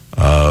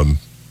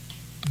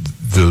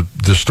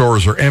 The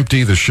stores are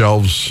empty. The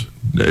shelves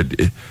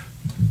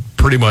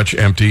pretty much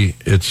empty.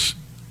 It's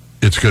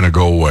going to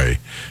go away.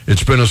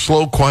 It's been a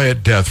slow,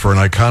 quiet death for an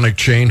iconic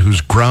chain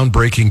whose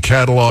groundbreaking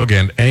catalog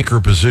and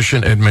anchor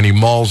position at many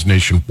malls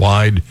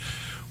nationwide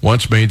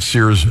once made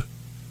Sears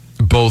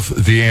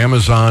both the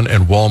Amazon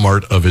and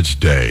Walmart of its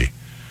day.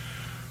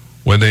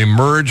 When they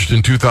merged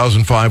in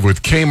 2005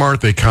 with Kmart,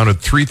 they counted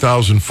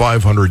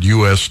 3,500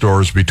 U.S.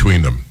 stores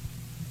between them.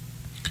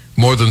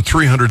 More than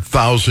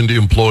 300,000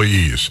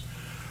 employees.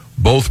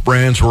 Both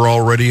brands were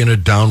already in a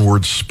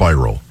downward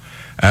spiral.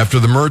 After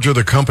the merger,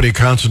 the company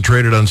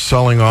concentrated on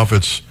selling off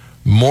its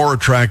more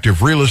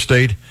attractive real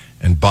estate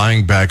and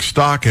buying back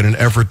stock in an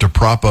effort to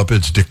prop up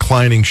its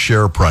declining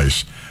share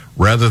price,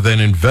 rather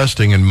than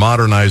investing in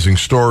modernizing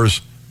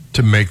stores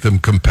to make them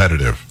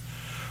competitive.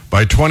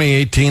 By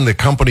 2018, the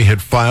company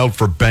had filed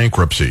for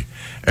bankruptcy.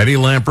 Eddie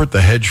Lampert,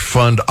 the hedge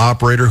fund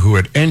operator who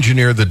had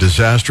engineered the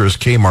disastrous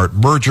Kmart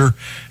merger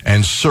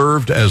and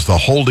served as the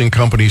holding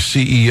company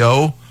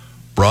CEO,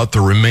 brought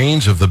the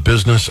remains of the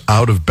business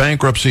out of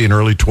bankruptcy in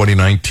early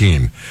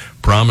 2019,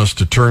 promised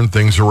to turn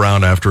things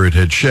around after it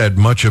had shed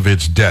much of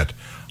its debt,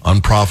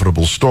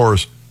 unprofitable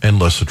stores, and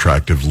less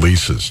attractive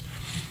leases.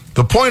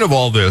 The point of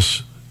all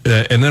this,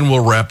 and then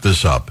we'll wrap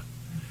this up,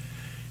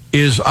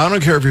 is I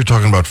don't care if you're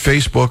talking about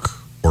Facebook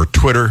or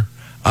Twitter.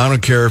 I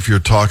don't care if you're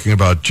talking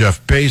about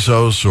Jeff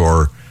Bezos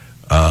or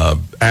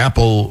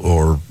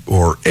Apple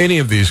or any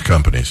of these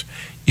companies.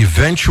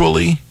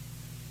 Eventually,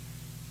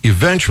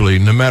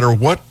 no matter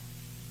what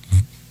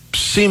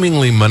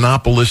seemingly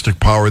monopolistic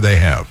power they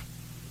have,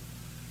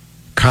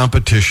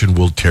 competition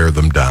will tear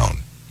them down.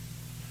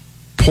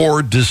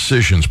 poor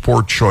decisions,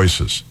 poor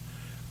choices.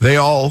 They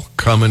all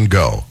come and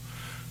go.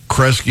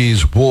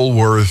 Kresge's,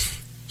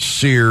 Woolworth,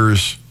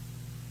 Sears.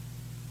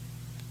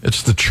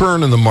 It's the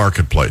churn in the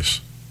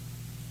marketplace.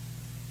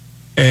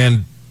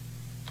 And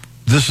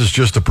this is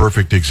just a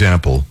perfect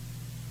example.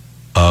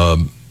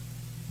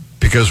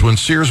 Because when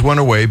Sears went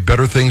away,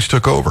 better things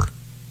took over.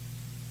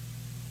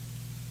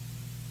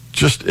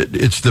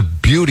 It's the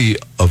beauty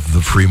of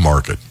the free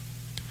market.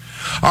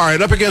 All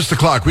right, up against the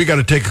clock. We got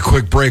to take a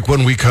quick break.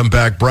 When we come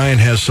back, Brian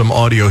has some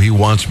audio he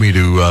wants me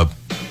to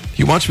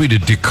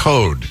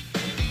decode.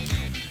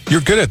 You're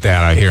good at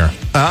that, I hear.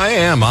 I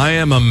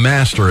am a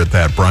master at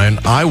that, Brian.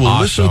 I will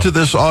listen to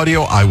this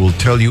audio. I will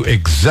tell you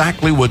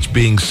exactly what's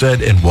being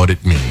said and what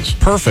it means.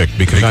 Perfect,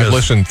 because I've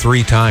listened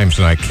 3 times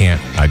and I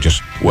can't.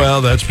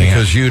 Well, that's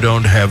because you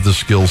don't have the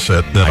skill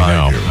set that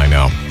I do. I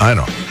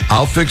know.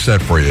 I'll fix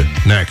that for you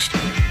next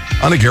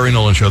on the Gary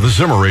Nolan Show, the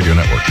Zimmer Radio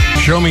Network.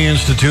 Show Me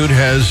Institute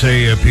has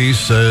a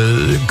piece.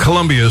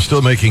 Columbia is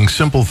still making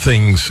simple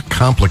things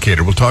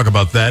complicated. We'll talk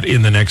about that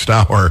in the next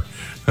hour.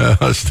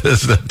 This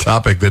is a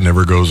topic that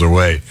never goes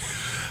away.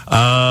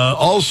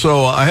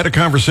 Also, I had a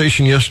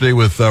conversation yesterday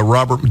with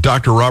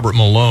Dr. Robert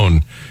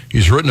Malone.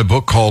 He's written a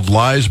book called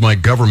Lies My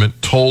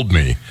Government Told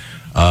Me.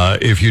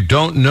 If you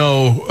don't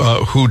know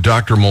who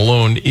Dr.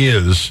 Malone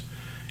is,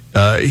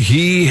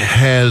 he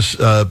has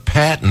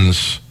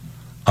patents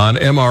on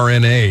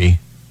mRNA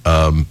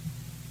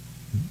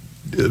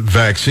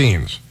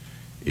vaccines.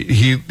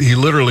 He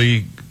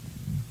literally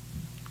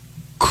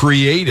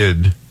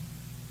created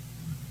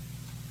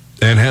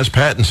and has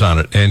patents on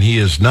it, and he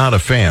is not a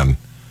fan.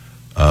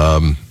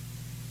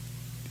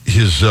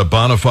 His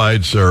bona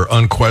fides are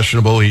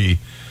unquestionable. He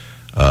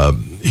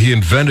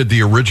invented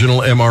the original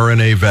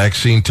mRNA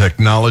vaccine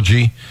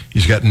technology.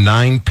 He's got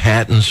 9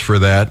 patents for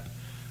that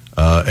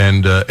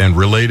and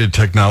related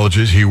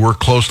technologies. He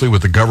worked closely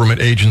with the government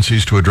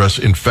agencies to address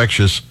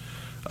infectious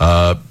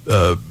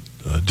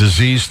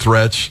disease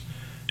threats.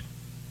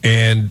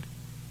 And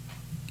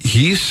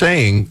he's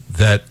saying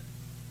that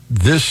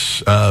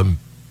this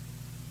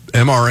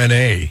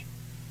mRNA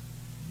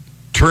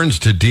turns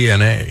to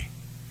DNA.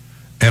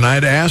 And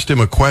I'd asked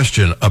him a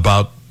question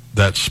about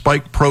that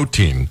spike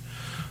protein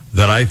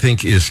that I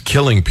think is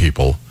killing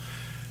people,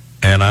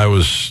 and I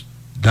was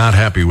not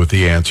happy with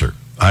the answer.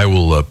 I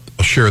will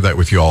share that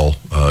with you all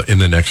in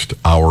the next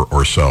hour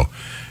or so.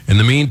 In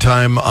the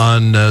meantime,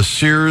 on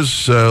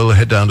Sears, we'll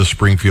head down to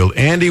Springfield.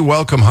 Andy,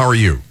 welcome. How are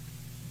you?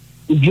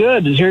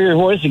 Good to hear your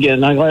voice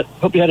again.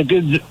 Hope you had a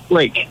good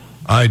break.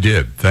 I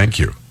did. Thank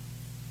you.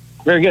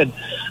 Very good.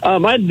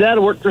 My dad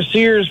worked for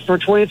Sears for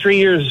 23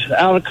 years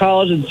out of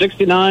college in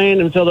 '69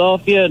 in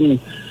Philadelphia, and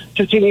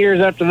 15 years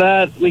after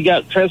that, we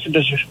got transferred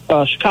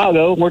to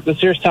Chicago, worked at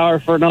Sears Tower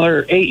for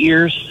another 8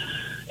 years.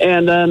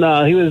 And then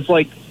he was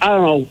like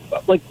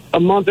a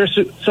month or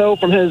so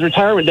from his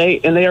retirement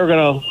date, and they were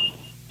going to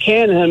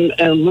can him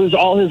and lose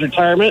all his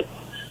retirement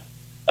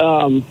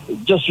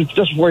just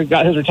before he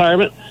got his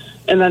retirement.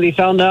 And then he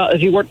found out if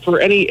he worked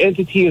for any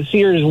entity of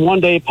Sears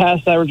one day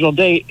past the original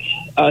date,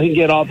 he can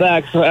get it all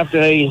back. So after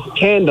they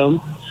canned him,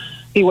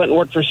 he went and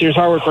worked for Sears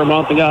Hardware for a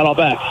month and got it all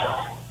back.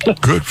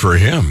 Good for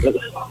him.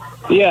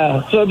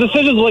 Yeah, so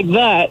decisions like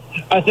that,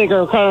 I think,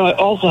 are kind of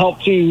also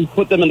help to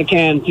put them in the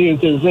can, too,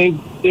 because they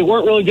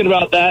weren't really good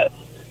about that.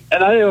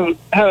 And I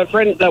have a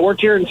friend that worked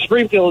here in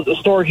Springfield at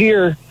the store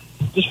here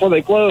just before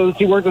they closed.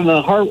 He worked in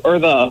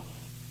the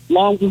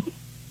lawn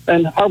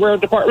and hardware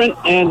department,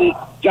 and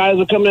guys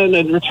would come in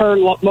and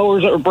return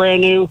mowers that were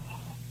brand new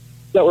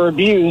that were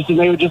abused, and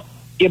they would just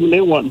give them a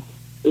new one.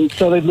 And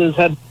so they just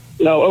had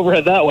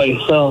overhead that way.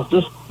 So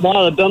just a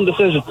lot of dumb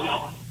decisions.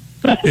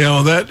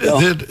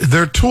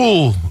 Their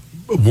tool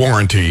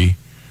warranty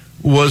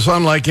was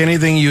unlike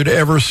anything you'd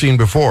ever seen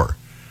before.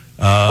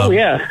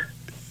 The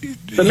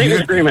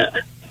maintenance agreement.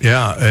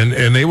 Yeah,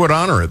 and they would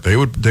honor it. They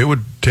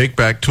would take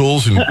back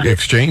tools and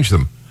exchange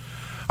them.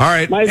 All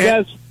right. My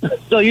dad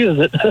still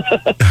uses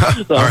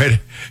it. All right.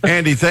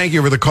 Andy, thank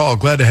you for the call.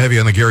 Glad to have you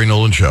on the Gary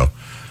Nolan Show.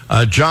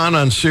 John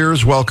on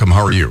Sears, welcome.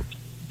 How are you?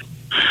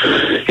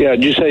 Yeah,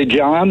 did you say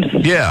John?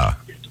 Yeah.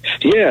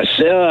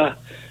 Yes.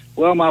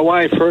 Well, my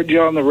wife heard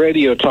you on the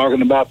radio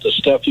talking about the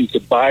stuff you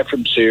could buy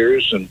from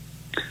Sears, and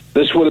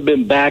this would have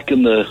been back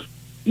in the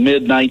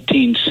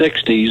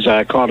mid-1960s.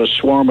 I caught a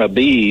swarm of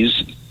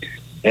bees,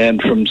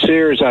 and from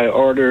Sears I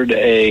ordered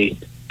a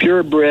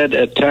purebred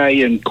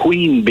Italian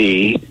queen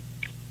bee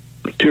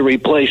to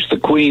replace the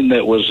queen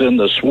that was in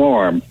the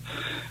swarm.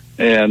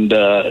 And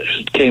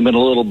it came in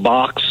a little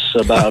box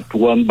about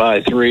 1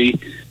 by 3.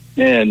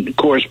 And, of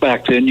course,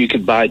 back then you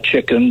could buy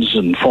chickens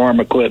and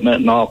farm equipment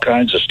and all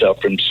kinds of stuff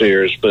from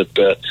Sears. But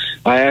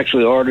I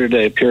actually ordered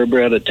a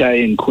purebred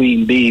Italian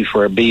queen bee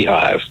for a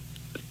beehive.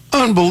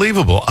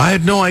 Unbelievable. I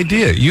had no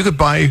idea. You could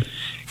buy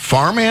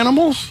farm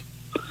animals?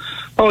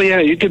 Oh, yeah,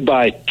 you could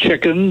buy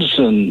chickens,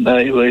 and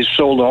they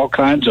sold all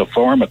kinds of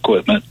farm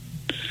equipment.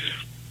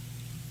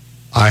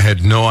 I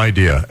had no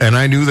idea. And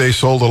I knew they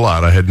sold a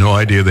lot. I had no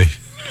idea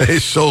they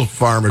sold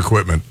farm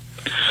equipment.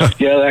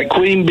 Yeah, that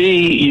queen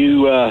bee,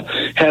 you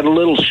had a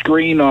little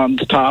screen on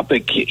the top.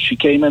 She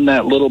came in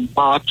that little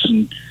box,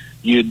 and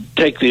you'd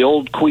take the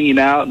old queen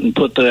out and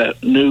put the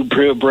new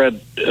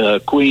purebred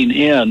queen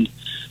in,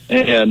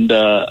 and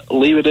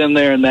leave it in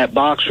there in that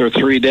box for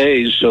 3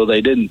 days so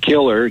they didn't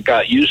kill her,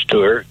 got used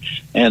to her,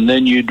 and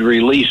then you'd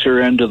release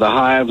her into the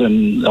hive,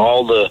 and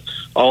all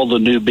the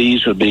new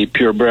bees would be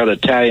purebred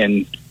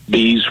Italian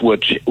bees,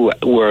 which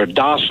were a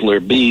docile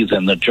bee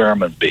than the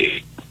German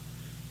bee.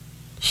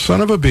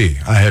 Son of a bee.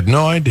 I had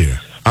no idea.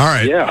 All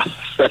right. Yeah.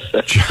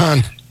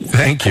 John,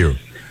 thank you.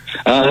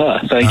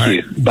 Thank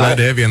you. Glad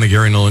to have you on the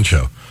Gary Nolan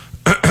Show.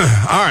 All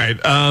right.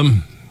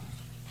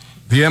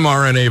 The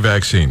mRNA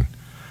vaccine.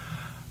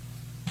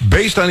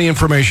 Based on the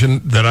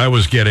information that I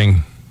was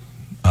getting,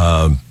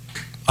 I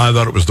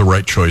thought it was the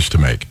right choice to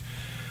make.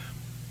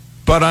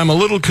 But I'm a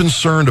little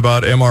concerned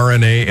about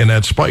mRNA and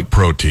that spike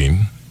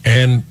protein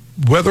and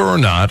whether or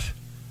not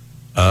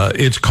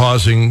it's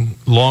causing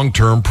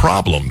long-term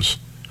problems.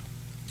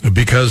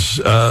 Because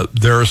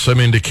there are some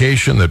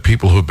indication that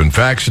people who've been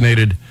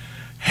vaccinated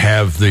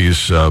have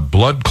these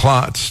blood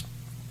clots,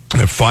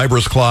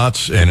 fibrous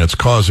clots, and it's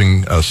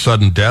causing a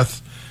sudden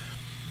death.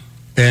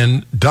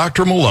 And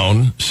Dr.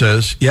 Malone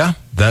says, yeah,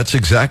 that's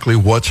exactly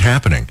what's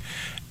happening.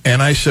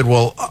 And I said,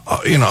 well,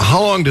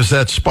 how long does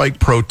that spike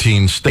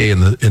protein stay in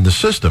the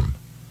system?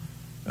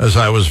 As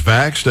I was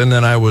vaxxed, and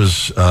then I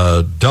was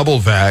double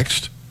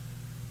vaxxed.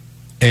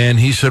 And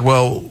he said,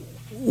 well,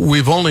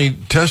 we've only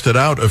tested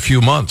out a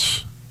few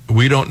months.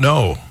 We don't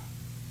know.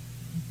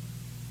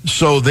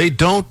 So they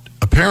don't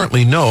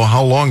apparently know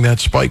how long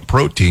that spike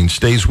protein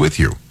stays with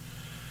you.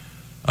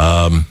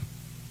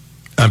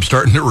 I'm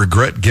starting to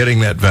regret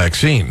getting that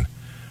vaccine.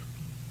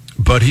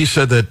 But he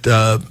said that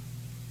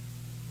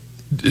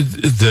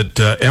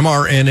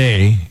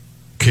mRNA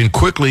can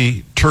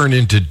quickly turn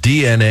into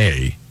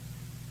DNA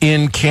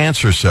in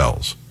cancer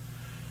cells.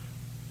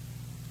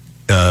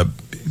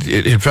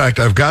 In fact,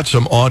 I've got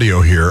some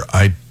audio here.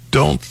 I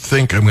don't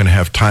think I'm going to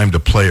have time to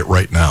play it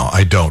right now.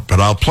 I don't,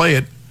 but I'll play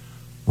it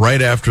right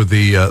after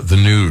the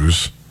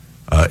news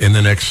in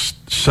the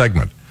next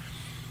segment.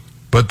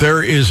 But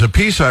there is a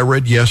piece I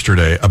read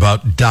yesterday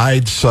about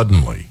died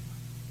suddenly.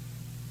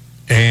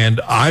 And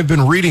I've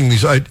been reading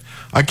these. I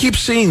keep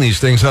seeing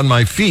these things on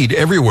my feed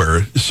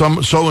everywhere.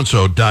 Some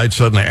so-and-so died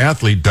suddenly.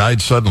 Athlete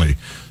died suddenly.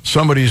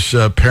 Somebody's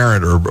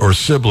parent or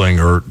sibling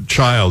or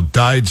child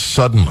died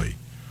suddenly.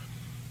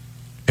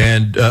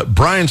 And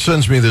Brian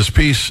sends me this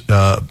piece.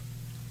 So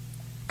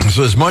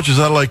as much as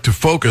I like to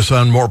focus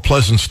on more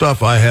pleasant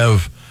stuff, I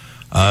have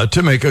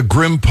to make a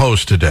grim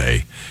post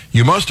today.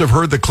 You must have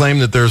heard the claim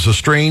that there's a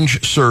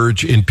strange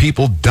surge in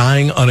people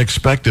dying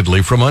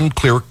unexpectedly from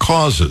unclear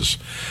causes.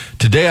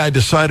 Today I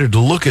decided to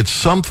look at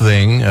some of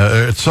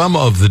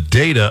the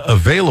data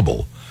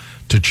available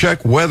to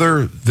check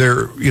whether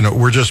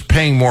we're just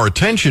paying more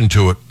attention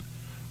to it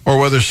or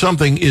whether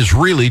something is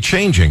really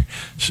changing.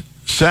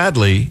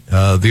 Sadly,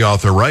 the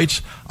author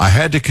writes, I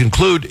had to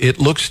conclude it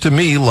looks to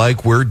me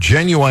like we're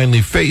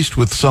genuinely faced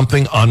with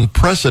something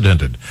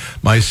unprecedented.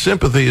 My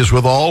sympathy is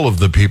with all of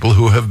the people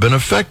who have been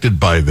affected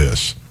by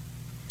this.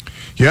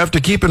 You have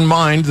to keep in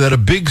mind that a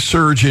big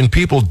surge in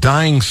people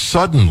dying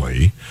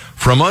suddenly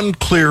from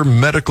unclear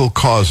medical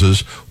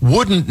causes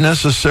wouldn't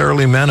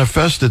necessarily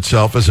manifest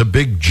itself as a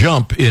big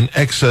jump in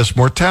excess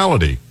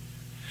mortality.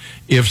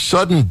 If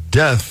sudden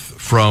death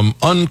from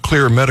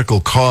unclear medical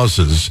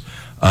causes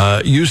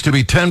used to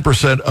be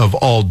 10% of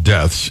all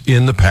deaths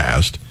in the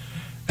past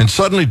and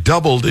suddenly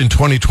doubled in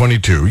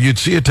 2022, you'd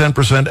see a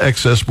 10%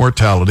 excess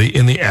mortality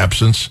in the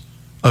absence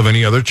of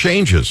any other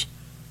changes.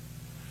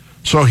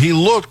 So he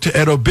looked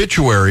at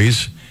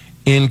obituaries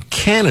in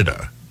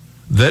Canada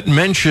that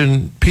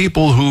mention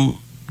people who,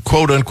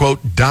 quote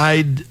unquote,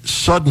 died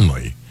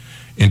suddenly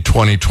in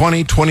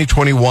 2020,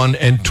 2021,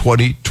 and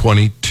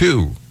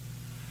 2022.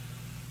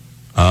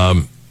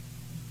 And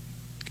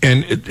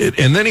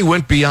then he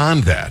went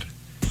beyond that.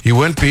 He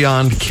went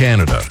beyond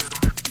Canada.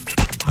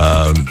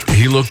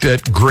 He looked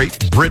at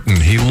Great Britain.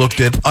 He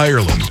looked at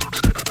Ireland.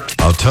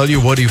 I'll tell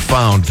you what he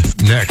found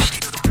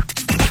next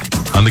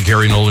on the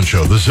Gary Nolan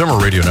Show, the Zimmer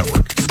Radio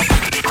Network.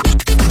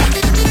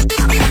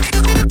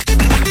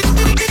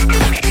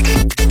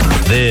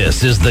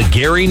 This is the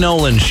Gary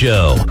Nolan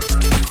Show.